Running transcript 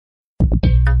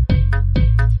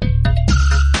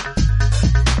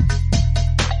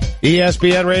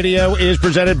ESPN Radio is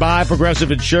presented by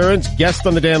Progressive Insurance. Guest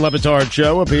on the Dan Le Batard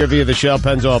Show appear via the Shell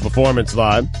Pennzoil Performance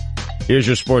Line. Here's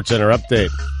your SportsCenter update.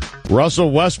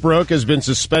 Russell Westbrook has been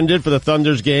suspended for the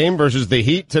Thunder's game versus the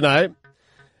Heat tonight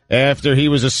after he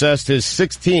was assessed his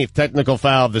 16th technical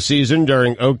foul of the season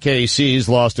during OKC's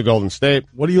loss to Golden State.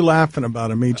 What are you laughing about,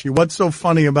 Amaechi? What's so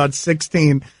funny about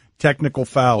 16 technical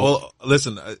fouls? Well,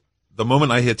 listen, the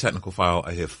moment I hear technical foul,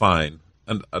 I hear fine.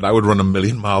 And I would run a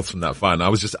million miles from that fine. I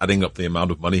was just adding up the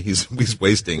amount of money he's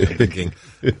wasting and thinking,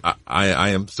 I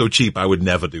am so cheap, I would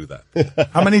never do that.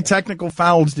 How many technical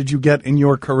fouls did you get in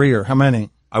your career? How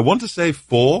many? I want to say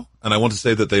 4, and I want to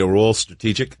say that they are all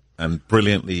strategic and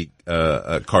brilliantly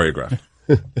choreographed.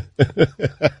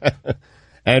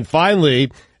 And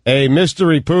finally, a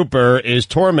mystery pooper is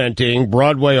tormenting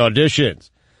Broadway auditions.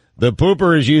 The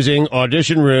pooper is using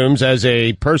audition rooms as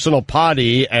a personal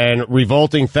potty and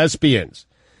revolting thespians.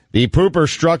 The pooper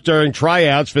struck during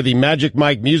tryouts for the Magic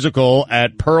Mike musical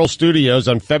at Pearl Studios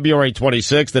on February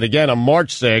 26th and again on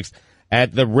March 6th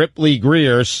at the Ripley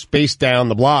Greer, spaced down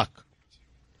the block.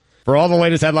 For all the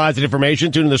latest headlines and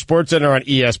information, tune in the SportsCenter on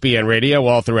ESPN Radio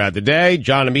all throughout the day.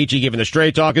 John Amaechi giving the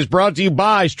Straight Talk is brought to you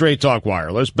by Straight Talk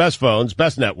Wireless. Best phones,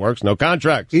 best networks, no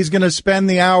contracts. He's going to spend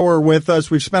the hour with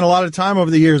us. We've spent a lot of time over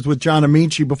the years with John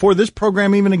Amaechi. Before this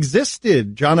program even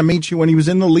existed, John Amaechi, when he was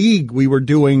in the league, we were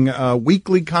doing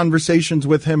weekly conversations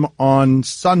with him on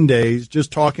Sundays,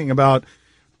 just talking about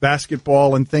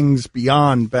basketball and things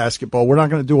beyond basketball. We're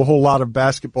not going to do a whole lot of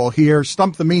basketball here.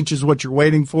 Stump the Meech is what you're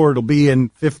waiting for. It'll be in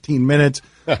 15 minutes.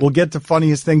 We'll get to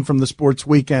funniest thing from the sports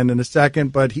weekend in a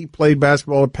second, but he played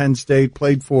basketball at Penn State,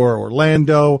 played for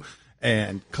Orlando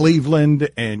and Cleveland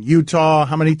and Utah.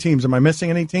 How many teams? Am I missing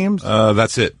any teams?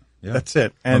 That's it. Yeah. That's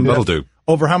it. And that'll do.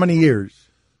 Over how many years?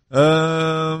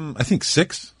 I think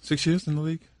 6 years in the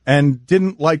league. And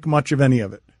didn't like much of any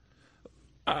of it.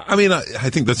 I mean, I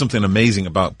think there's something amazing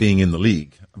about being in the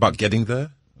league, about getting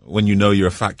there when you know you're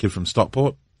a fat kid from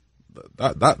Stockport.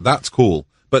 That's cool.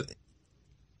 But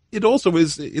it also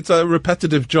it's a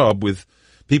repetitive job with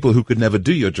people who could never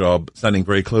do your job standing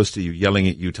very close to you, yelling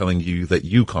at you, telling you that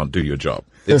you can't do your job.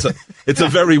 It's a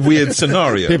very weird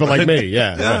scenario. People like me,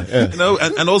 yeah. You know,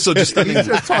 and also just he's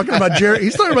just talking about Jerry.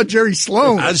 He's talking about Jerry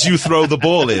Sloan. As you throw the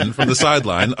ball in from the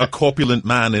sideline, a corpulent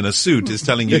man in a suit is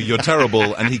telling you you're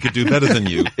terrible and he could do better than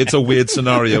you. It's a weird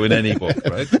scenario in any book,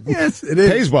 right? Yes, it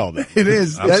is. Pays well, though. It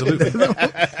is. Absolutely.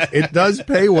 It does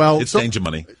pay well. It's danger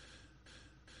money.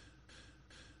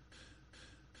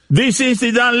 This is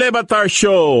the Dan Le Batard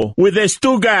Show with the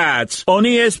Stugats on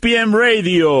ESPN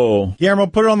Radio. Guillermo,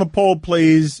 put it on the poll,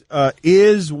 please.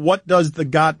 Is What Does the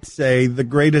Got Say the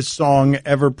greatest song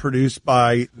ever produced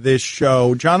by this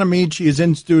show? John Amaechi is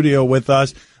in studio with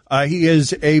us. He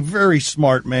is a very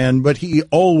smart man, but he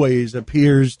always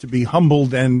appears to be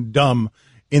humbled and dumb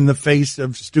in the face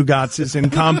of Stugats'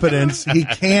 incompetence. He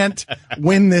can't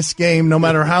win this game no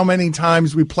matter how many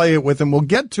times we play it with him. We'll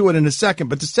get to it in a second,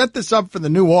 but to set this up for the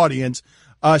new audience,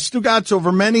 Stugats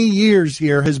over many years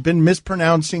here has been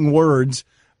mispronouncing words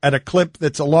at a clip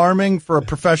that's alarming for a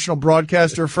professional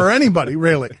broadcaster, for anybody,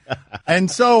 really.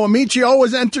 And so Amaechi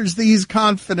always enters these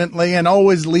confidently and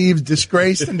always leaves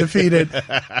disgraced and defeated.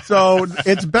 So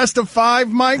it's best of 5,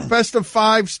 Mike, best of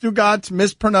 5 Stugats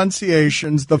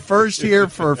mispronunciations. The first here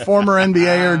for former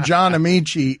NBAer John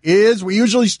Amaechi is, we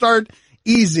usually start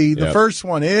easy. The first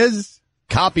one is...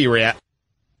 Copyright.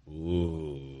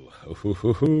 Ooh.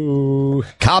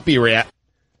 Copyright.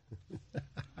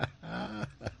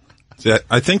 See,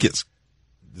 I think this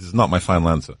is not my final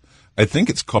answer. I think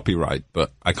it's copyright,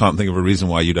 but I can't think of a reason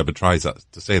why you'd ever try to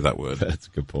say that word. That's a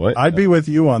good point. I'd be with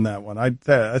you on that one.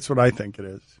 That's what I think it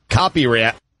is.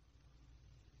 Copyright.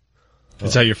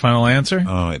 Is that your final answer?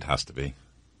 Oh, it has to be.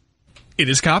 It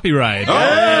is copyright. Oh!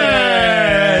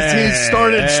 Yes, he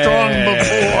started strong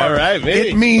before. All right, maybe.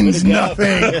 It means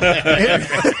nothing.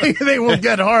 They will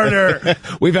get harder.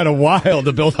 We've had a while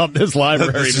to build up this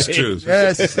library. This is true.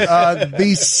 Yes.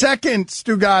 The second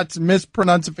Stugats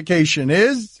mispronunciation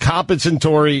is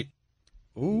compensatory.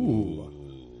 Ooh.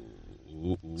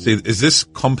 See, is this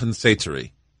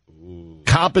compensatory?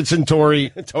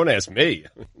 Compensatory. Don't ask me.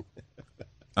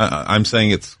 I'm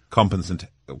saying it's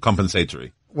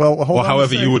compensatory. Well, hold or on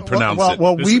however you would pronounce it.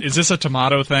 Well, is this a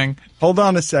tomato thing? Hold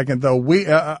on a second, though.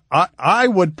 I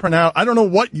would pronounce. I don't know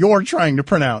what you're trying to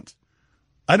pronounce.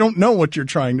 I don't know what you're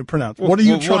trying to pronounce. What are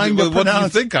you trying to pronounce?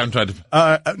 What do you think I'm trying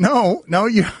to? No.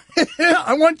 You.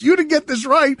 I want you to get this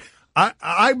right.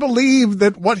 I believe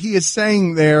that what he is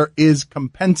saying there is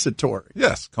compensatory.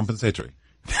 Yes, compensatory.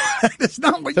 That is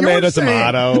not what Tomato, you're saying.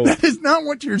 tomato. That is not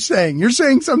what you're saying. You're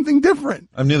saying something different.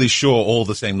 I'm nearly sure all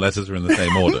the same letters are in the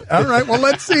same order. All right, well,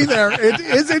 let's see there.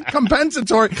 Is it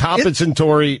compensatory?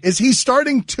 Compensatory. Is he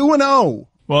starting 2-0?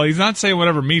 Well, he's not saying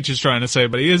whatever Meech is trying to say,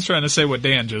 but he is trying to say what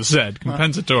Dan just said.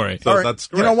 Compensatory. So All right, that's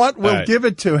correct. you know what? We'll All right. give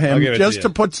it to him I'll give it just to to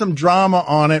you. put some drama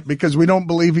on it because we don't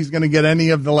believe he's going to get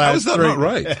any of the How last is that three. not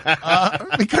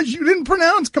right? Because you didn't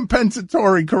pronounce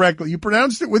compensatory correctly. You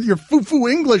pronounced it with your foo-foo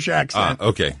English accent.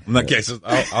 Okay. In that case,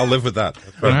 I'll live with that.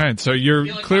 That's All right. right, so you're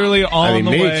clearly on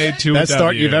the Meech, way to best a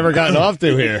start W. you've ever gotten off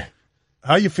to here.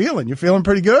 How you feeling? You feeling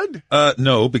pretty good?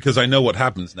 No, because I know what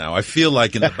happens now. I feel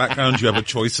like in the background you have a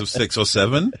choice of 6 or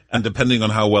 7, and depending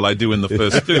on how well I do in the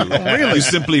first 2, you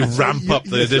simply ramp up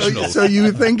the additionals. So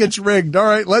you think it's rigged. All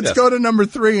right, let's Yes. go to number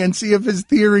 3 and see if his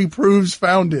theory proves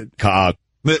founded. Cock.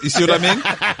 You see what I mean?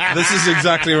 This is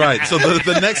exactly right. So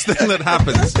the next thing that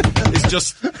happens is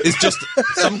just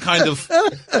some kind of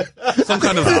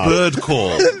bird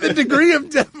call. The degree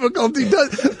of difficulty does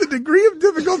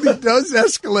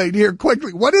escalate here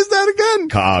quickly. What is that again?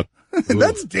 Cock.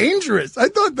 That's dangerous. I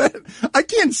thought that I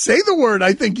can't say the word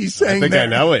I think he's I saying think there. I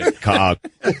know it. Cock.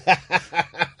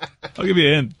 I'll give you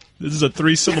a hint. This is a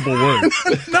 3-syllable word.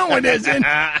 No, it isn't.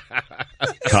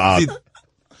 Cock.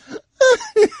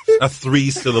 A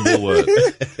 3-syllable word.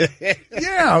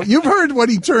 Yeah, you've heard what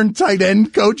he turned tight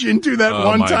end coach into that Oh,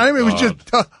 one my time. It was God.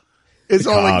 just is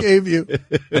all it Cock. gave you.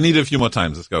 I need it a few more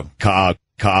times. Let's go. Cock.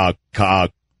 Cock.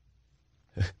 Cock.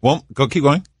 Well, go. Keep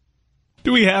going.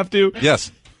 Do we have to?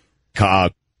 Yes.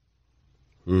 Cock.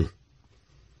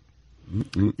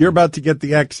 You're about to get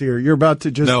the X here. You're about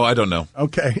to just No, I don't know.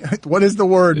 Okay. What is the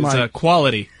word, It's Mike?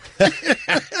 quality.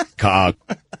 Cock.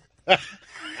 You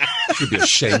should be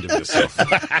ashamed of yourself.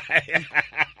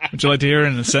 Would you like to hear it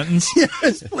in a sentence?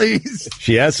 Yes, please.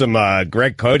 She has some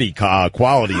Greg Cody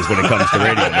qualities when it comes to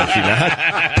radio, does she not?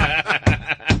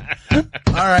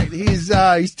 All right, he's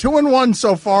 2-1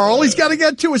 so far. All he's got to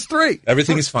get to is 3.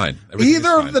 Everything is fine. Everything is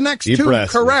Either fine. of the next Deep 2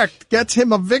 breaths. correct gets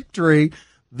him a victory.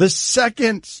 The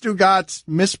second Stugatz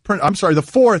the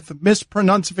fourth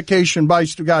mispronunciation by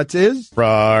Stugatz is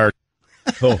Brar.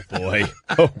 Oh, boy.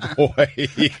 Oh, boy.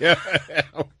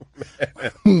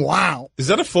 wow. Is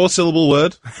that a 4-syllable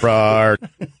word? Brar.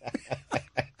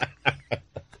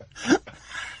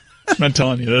 I'm not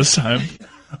telling you this time.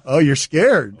 Oh, you're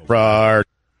scared. Brar.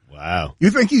 Wow.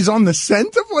 You think he's on the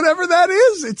scent of whatever that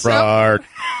is? It's Brar.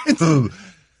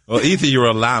 Well, either you're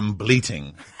a lamb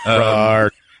bleating. Brar.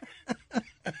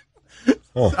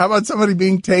 how about somebody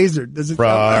being tasered? Does it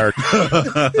sound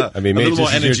Brar. I mean, A Meech, little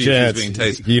more this is energy your if chance. he's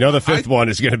being tased. You know the fifth one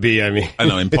is going to be, I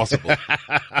know, impossible.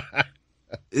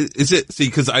 Is it? See,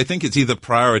 because I think it's either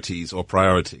priorities or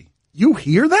priority. you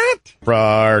hear that?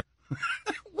 Brar.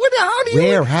 What? How do you?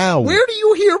 Where? How? Where do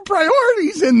you hear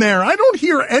priorities in there? I don't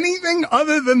hear anything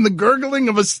other than the gurgling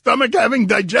of a stomach having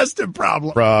digestive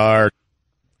problems. Brar.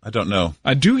 I don't know,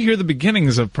 I do hear the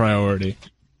beginnings of priority.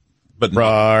 but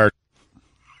Brar.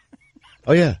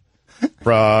 Oh, yeah.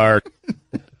 Brar.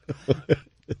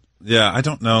 yeah, I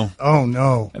don't know. Oh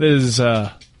no! That is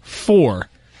 4.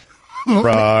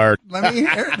 Brar. Let me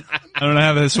hear it. I don't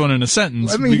have this one in a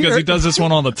sentence Let me because hear he it. does this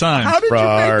one all the time. How did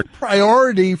Brar. you make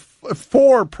priority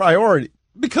for priority?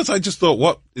 Because I just thought,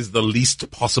 what is the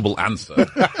least possible answer?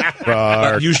 Brar.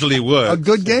 That usually A works.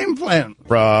 good game plan.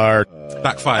 Brar.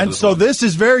 Backfired. And so this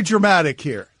is very dramatic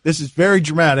here. This is very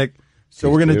dramatic. So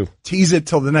we're going to do. tease it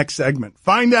till the next segment.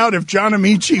 Find out if John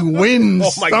Amaechi wins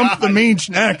Oh, my Stump God. the Meech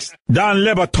next. Dan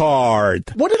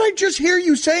Lebatard. What did I just hear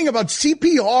you saying about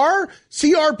CPR?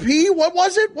 CRP? What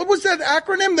was it? What was that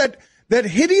acronym? That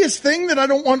hideous thing that I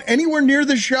don't want anywhere near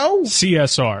the show?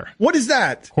 CSR, What is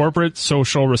that? corporate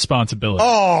social responsibility.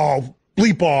 Oh,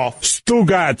 bleep off.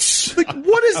 Stugatz. Like,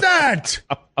 what is that?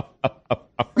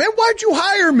 Man, why'd you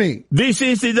hire me? This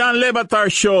is the Dan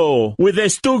Lebatard Show with the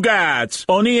Stugatz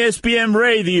on ESPN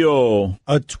Radio.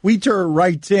 A tweeter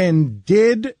writes in,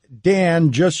 did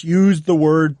Dan just use the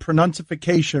word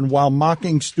pronunciation while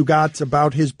mocking Stugatz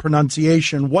about his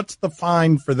pronunciation? What's the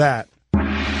fine for that?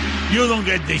 You don't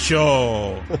get the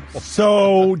show.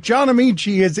 So John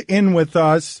Amaechi is in with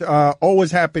us.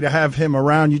 Always happy to have him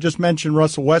around. You just mentioned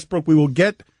Russell Westbrook. We will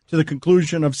get to the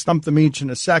conclusion of Stump the Meech in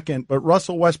a second, but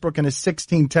Russell Westbrook and his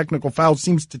 16 technical fouls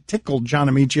seems to tickle John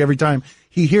Amaechi every time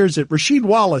he hears it. Rasheed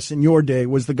Wallace in your day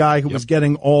was the guy who was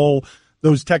getting all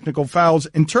those technical fouls.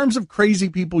 In terms of crazy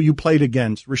people you played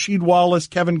against, Rasheed Wallace,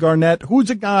 Kevin Garnett, who's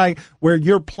a guy where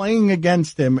you're playing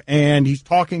against him and he's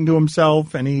talking to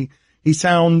himself and he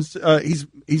sounds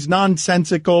he's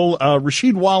nonsensical.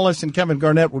 Rasheed Wallace and Kevin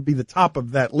Garnett would be the top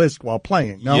of that list while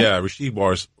playing. No, Yeah, Rasheed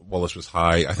Wallace was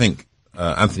high. I think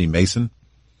Anthony Mason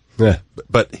Yeah.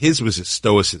 But his was his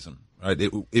stoicism, right?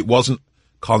 It wasn't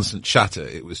constant chatter.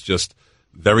 It was just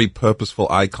very purposeful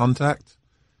eye contact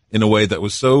in a way that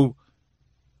was so,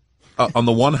 on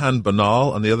the one hand,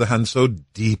 banal, on the other hand, so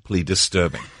deeply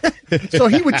disturbing. So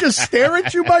he would just stare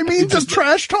at you by means of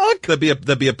trash talk? There'd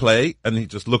be a play, and he'd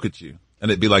just look at you. And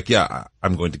it'd be like, yeah,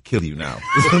 I'm going to kill you now.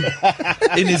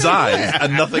 In his eyes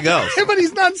and nothing else. Yeah, but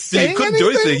he's not So saying you couldn't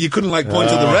anything? do anything. You couldn't like point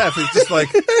to the ref. It's just like,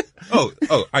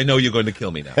 oh, I know you're going to kill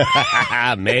me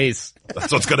now. Mace.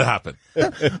 That's what's going to happen.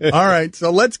 All right, so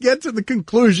let's get to the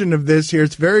conclusion of this here.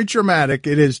 It's very dramatic.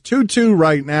 It is 2-2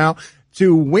 right now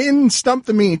to win Stump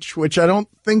the Meech, which I don't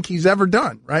think he's ever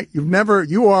done, right?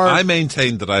 I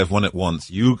maintained that I have won it once.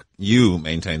 You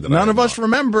maintained that None I of have us not.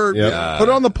 remember. Yep. Put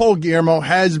on the poll, Guillermo.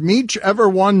 Has Meech ever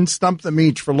won Stump the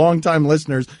Meech for longtime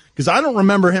listeners? Because I don't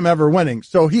remember him ever winning.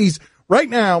 So right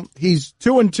now, he's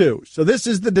 2-2. So this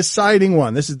is the deciding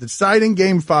one. This is the deciding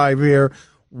game 5 here.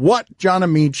 What John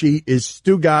Amaechi is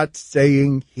Stugat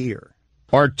saying here?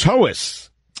 Artois.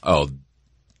 Oh,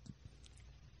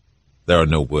 there are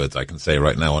no words I can say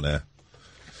right now on air.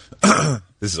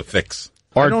 This is a fix.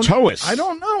 Artois. I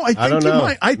don't know. I don't think know. you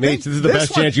might. I think Meech, this is the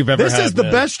best chance you've ever This had, is the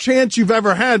man. best chance you've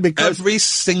ever had because Every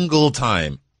single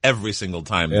time,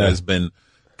 there's been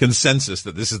consensus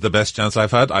that this is the best chance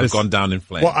I've had. I've gone down in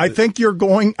flames. well, I think you're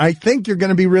going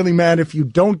to be really mad if you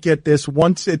don't get this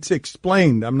once it's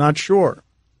explained. I'm not sure.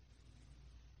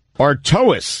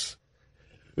 Artois.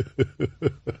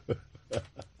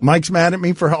 Mike's mad at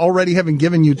me for already having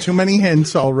given you too many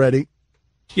hints already.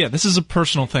 Yeah, this is a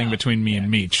personal thing between me and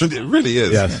Meech. It really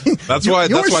is. Yes. That's why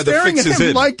You're the staring fix at is him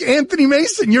in. like Anthony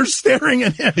Mason. You're staring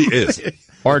at him. He is.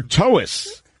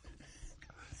 Artois.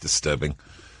 Disturbing.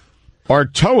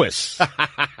 Artois.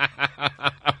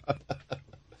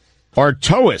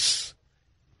 Artois.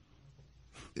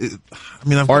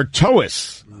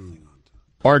 Artois.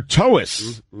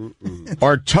 Artois.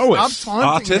 Artois. Stop taunting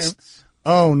Artist? him.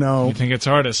 Oh no. You think it's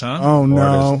artist, huh? Oh no.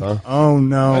 Artist, huh? Oh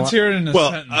no. Let's hear it in a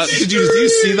Well, sentence. did you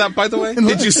see that, by the way?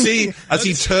 Did you see, as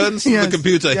he turns to Yes, the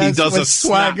computer, he yes, does with a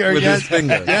snap swagger, with yes, his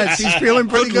finger? Yes, he's feeling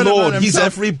pretty Good good Lord, about he's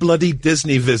himself. every bloody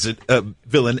Disney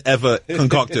villain ever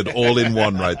concocted all in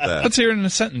one right there. Let's hear it in a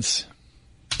sentence.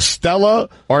 Stella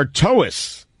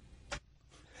Artois.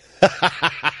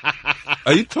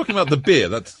 Are you talking about the beer?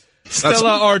 That's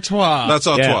Stella Artois. That's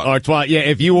Artois. Yeah, Artois. Yeah,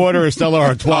 if you order a Stella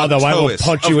Artois, though, I will Artois.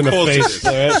 punch you in the Of course face.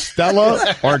 it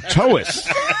Stella Artois.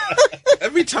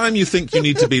 Every time you think you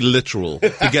need to be literal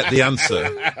to get the answer,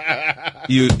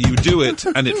 you do it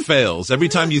and it fails. Every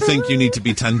time you think you need to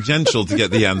be tangential to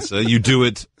get the answer, you do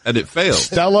it and it fails.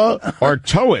 Stella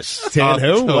Artois. Dan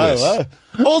who? Artois.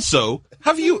 Also,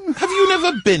 have you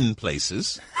never been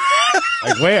places?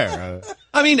 Like where?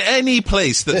 I mean, any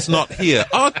place that's not here.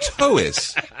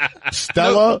 Artois.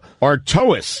 Stella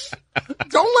Artois.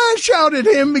 Don't lash out at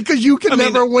him because you can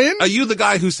never win. Are you the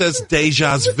guy who says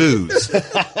deja's vu's? Is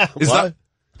that?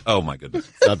 Oh my goodness.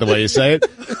 Not the way you say it.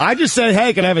 I just said,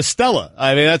 hey, can I have a Stella?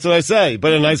 I mean, that's what I say.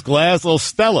 Put in a nice glass, little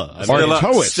Stella.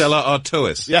 Artois. Stella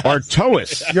Artois. Yeah.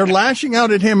 Artois. You're lashing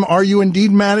out at him. Are you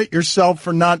indeed mad at yourself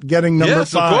for not getting number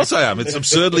Yes, 5? of course I am. It's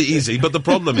absurdly easy. But the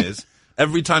problem is,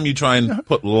 every time you try and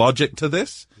put logic to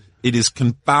this, it is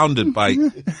confounded by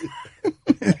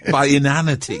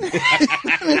inanity.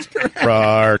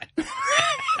 Rart.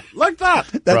 Like that.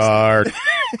 Rart.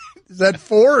 Is that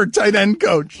 4 or tight end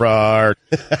coach? Rart.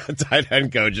 Tight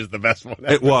end coach is the best one.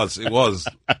 It was.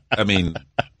 I mean,